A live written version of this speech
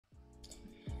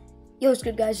Yo, what's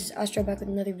good guys, it's Astro back with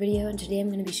another video, and today I'm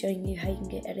going to be showing you how you can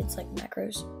get edits like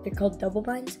macros. They're called double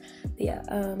binds. But yeah,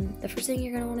 the first thing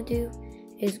you're going to want to do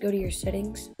is go to your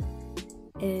settings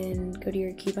and go to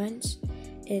your keybinds.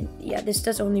 And yeah, this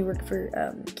does only work for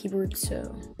keyboard,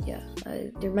 so yeah,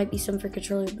 there might be some for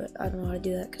controller, but I don't know how to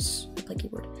do that because I play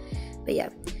keyboard. But yeah,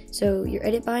 so your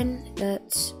edit bind,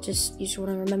 that's just, you just want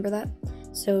to remember that.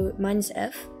 So mine's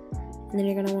F. And then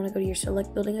you're going to want to go to your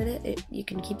select building edit. You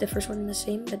can keep the first one the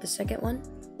same, but the second one,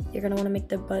 you're going to want to make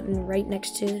the button right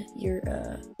next to your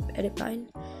edit bind.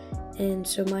 And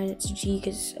so mine, it's G,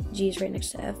 because G is right next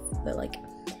to F. But like,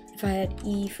 if I had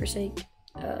E for sake,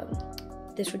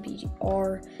 this would be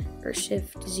R or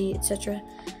Shift, Z, etc.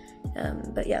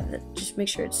 But yeah, just make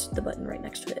sure it's the button right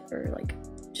next to it, or like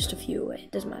just a few away,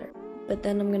 it doesn't matter. But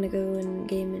then I'm going to go in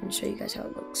game and show you guys how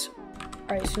it looks.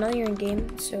 Alright, so now you're in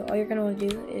game, so all you're going to want to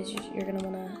do is you're going to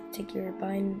want to take your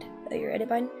bind, your edit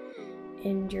bind,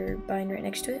 and your bind right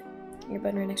next to it, your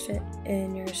button right next to it,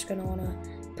 and you're just going to want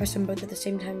to press them both at the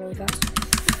same time really fast.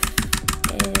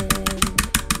 And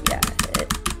yeah,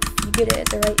 you get it at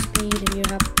the right speed and you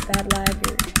don't have bad lag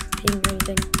or ping or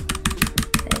anything,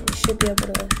 then you should be able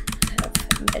to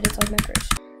have edits like macros.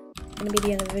 It's going to be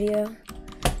the end of the video,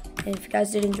 and if you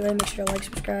guys did enjoy, make sure to like,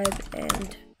 subscribe,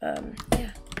 and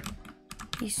yeah.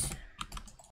 Peace.